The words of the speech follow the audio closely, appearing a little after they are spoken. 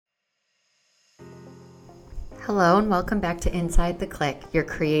Hello and welcome back to Inside the Click, your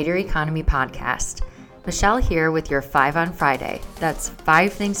creator economy podcast. Michelle here with your 5 on Friday. That's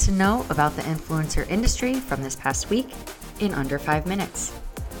 5 things to know about the influencer industry from this past week in under 5 minutes.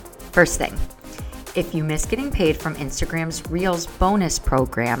 First thing, if you miss getting paid from Instagram's Reels bonus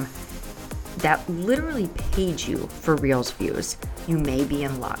program that literally paid you for Reels views, you may be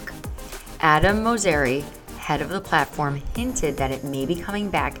in luck. Adam Mosseri, head of the platform, hinted that it may be coming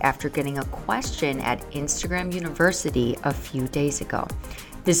back after getting a question at Instagram University a few days ago.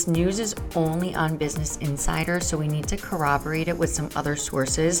 This news is only on Business Insider, so we need to corroborate it with some other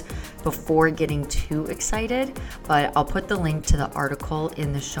sources before getting too excited, but I'll put the link to the article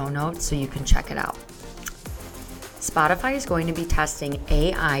in the show notes so you can check it out. Spotify is going to be testing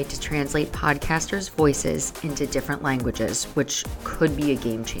AI to translate podcasters' voices into different languages, which could be a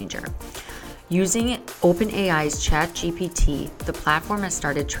game changer. Using OpenAI's ChatGPT, the platform has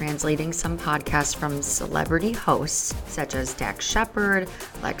started translating some podcasts from celebrity hosts such as Dax Shepard,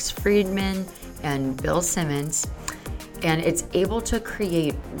 Lex Friedman, and Bill Simmons, and it's able to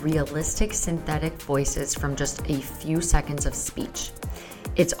create realistic synthetic voices from just a few seconds of speech.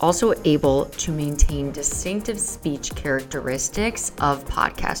 It's also able to maintain distinctive speech characteristics of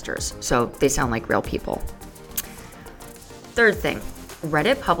podcasters, so they sound like real people. Third thing,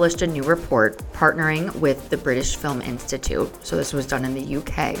 Reddit published a new report partnering with the British Film Institute, so this was done in the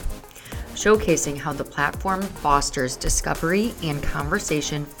UK, showcasing how the platform fosters discovery and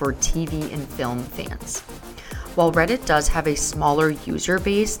conversation for TV and film fans. While Reddit does have a smaller user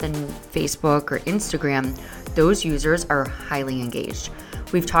base than Facebook or Instagram, those users are highly engaged.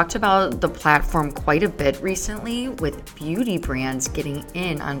 We've talked about the platform quite a bit recently, with beauty brands getting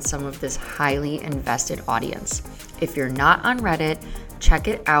in on some of this highly invested audience. If you're not on Reddit, check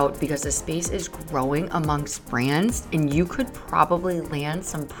it out because the space is growing amongst brands and you could probably land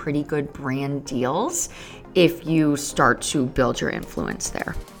some pretty good brand deals if you start to build your influence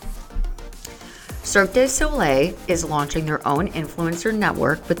there. Cirque du Soleil is launching their own influencer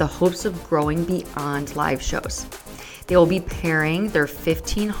network with the hopes of growing beyond live shows. They will be pairing their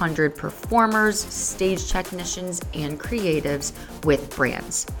 1,500 performers, stage technicians, and creatives with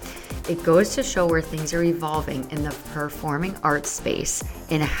brands. It goes to show where things are evolving in the performing arts space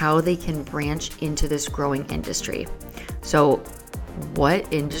and how they can branch into this growing industry. So,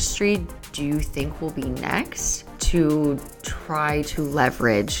 what industry do you think will be next to try to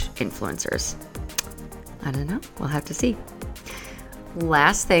leverage influencers? I don't know. We'll have to see.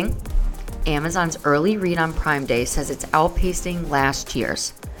 Last thing, Amazon's early read on Prime Day says it's outpacing last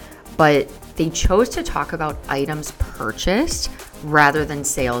year's, but they chose to talk about items purchased rather than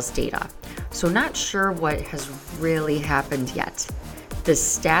sales data. So not sure what has really happened yet. The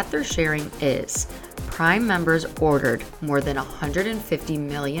stat they're sharing is Prime members ordered more than 150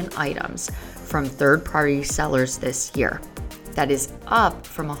 million items from third-party sellers this year. That is up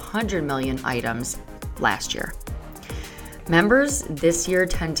from 100 million items last year. Members this year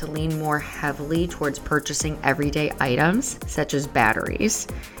tend to lean more heavily towards purchasing everyday items, such as batteries,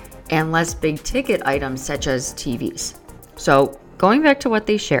 and less big ticket items, such as TVs. So going back to what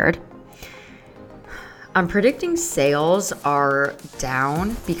they shared, I'm predicting sales are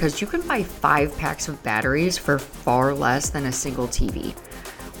down because you can buy 5 packs of batteries for far less than a single TV.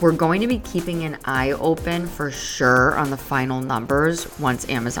 We're going to be keeping an eye open for sure on the final numbers once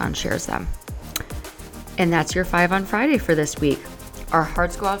Amazon shares them. And that's your 5 on Friday for this week. Our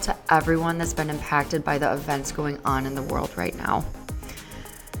hearts go out to everyone that's been impacted by the events going on in the world right now.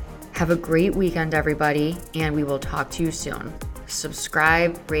 Have a great weekend, everybody, and we will talk to you soon.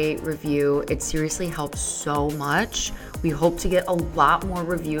 Subscribe, rate, review. It seriously helps so much. We hope to get a lot more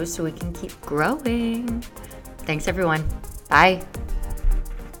reviews so we can keep growing. Thanks, everyone. Bye.